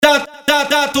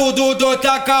Tá tudo doido,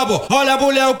 tá cabo. Olha,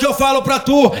 mulher, o que eu falo pra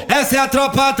tu. Essa é a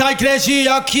tropa da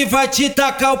igrejinha que vai te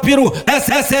tacar o peru.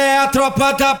 Essa é a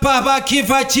tropa da barba que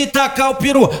vai te tacar o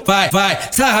peru. Vai,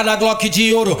 sarra na Glock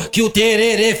de ouro que o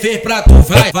Tererê fez pra tu.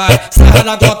 Vai, sarra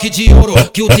na Glock de ouro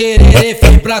que o Tererê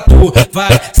fez pra tu. Vai,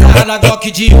 sarra na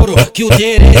Glock de ouro que o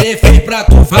Tererê fez pra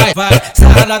tu. Vai,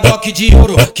 sarra na Glock de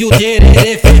ouro que o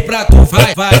Tererê fez pra tu.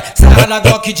 Vai, sarra na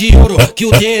Glock de ouro que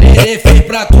o Tererê fez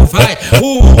pra tu. Vai,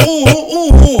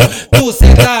 tu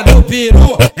senta no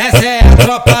peru. Essa é a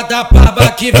tropa da barba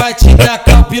que vai te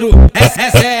tacar o peru.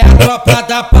 Essa é a tropa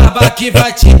da barba que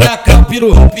vai te tacar o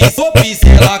peru. Vou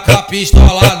pincelar com a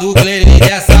pistola do Glele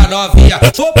dessa novinha.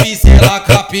 Vou pincelar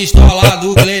com a pistola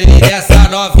do Glele dessa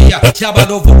novinha. Chama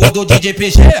no fogo do DJ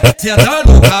PG,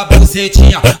 sentando com a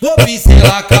bucetinha. Vou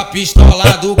pincelar com a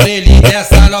pistola do Glele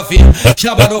dessa novinha.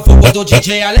 Chama no fogo do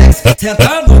DJ Alex,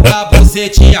 sentando com a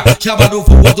bucetinha. Chama no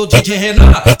fogo do DJ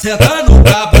Renan, sentando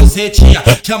com a bucetinha.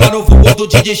 Chama no fogo do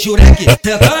DJ Shurek,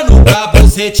 sentando com a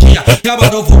bucetinha. Chama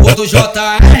no fogo do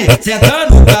JR,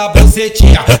 sentando com a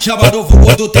bucetinha. Chama no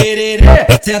fogo do Tererê,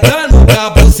 sentando com a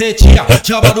bucetinha.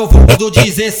 Chama no fogo do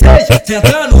 16,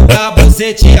 sentando com a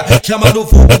bucetinha. Chama no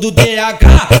fogo do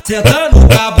DH, sentando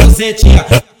com a bucetinha.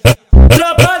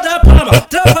 Tropa da palma,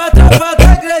 tropa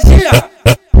da igrejinha.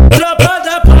 Tropa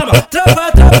da palma,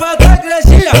 tropa da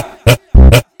igrejinha.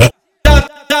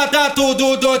 Tá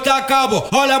tudo doido, tá cabo.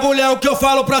 Olha, mulher, o que eu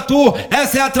falo pra tu.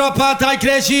 Essa é a tropa da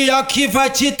igrejinha que vai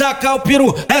te tacar o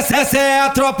peru. Essa é a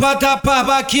tropa da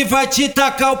barba que vai te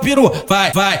tacar o peru.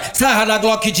 Vai, sarra na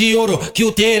Glock de ouro que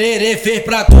o Tererê fez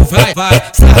pra tu. Vai,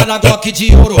 sarra na Glock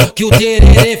de ouro que o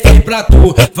Tererê fez pra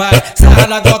tu. Vai, sarra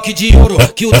na Glock de ouro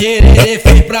que o Tererê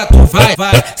fez pra tu. Vai,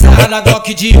 sarra na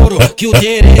Glock de ouro que o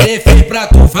Tererê fez pra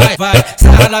tu. Vai,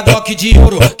 sarra na Glock de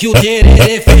ouro que o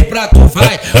Tererê fez pra tu.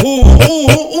 Vai,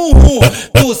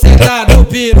 tu senta no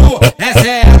peru. Essa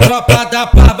é a tropa da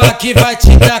barba que vai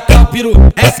te tacar o peru.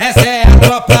 Essa é a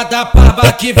tropa da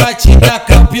barba que vai te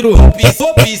tacar o peru.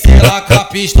 Vou pincelar com a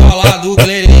pistola do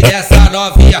Glele dessa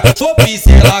novinha. Vou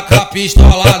pincelar com a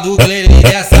pistola do Glele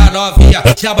dessa novinha.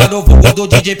 Chama no fogo do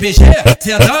DJ PG,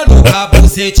 sentando com a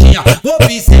bucetinha. Vou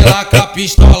pincelar com a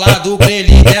pistola do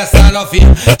Glele dessa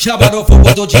novinha. Chama no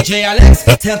fogo do DJ Alex,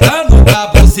 sentando com a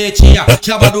bucetinha.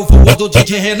 Chama no fogo do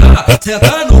DJ Renan,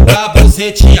 sentando com a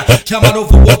bucetinha. Chama no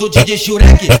fogo do DJ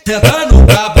Shurek, sentando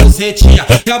com a bucetinha.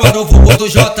 Chama no fogo do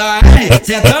JR,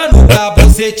 sentando com a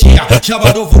bucetinha.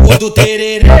 Chama no fogo do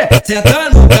Tererê,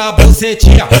 sentando com a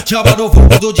bucetinha. Chama no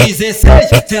fogo do 16,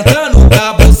 sentando com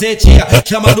a bucetinha.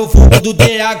 Chama no fogo do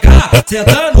DH,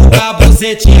 sentando com a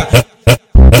bucetinha.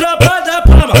 Tropa da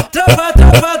palma, tropa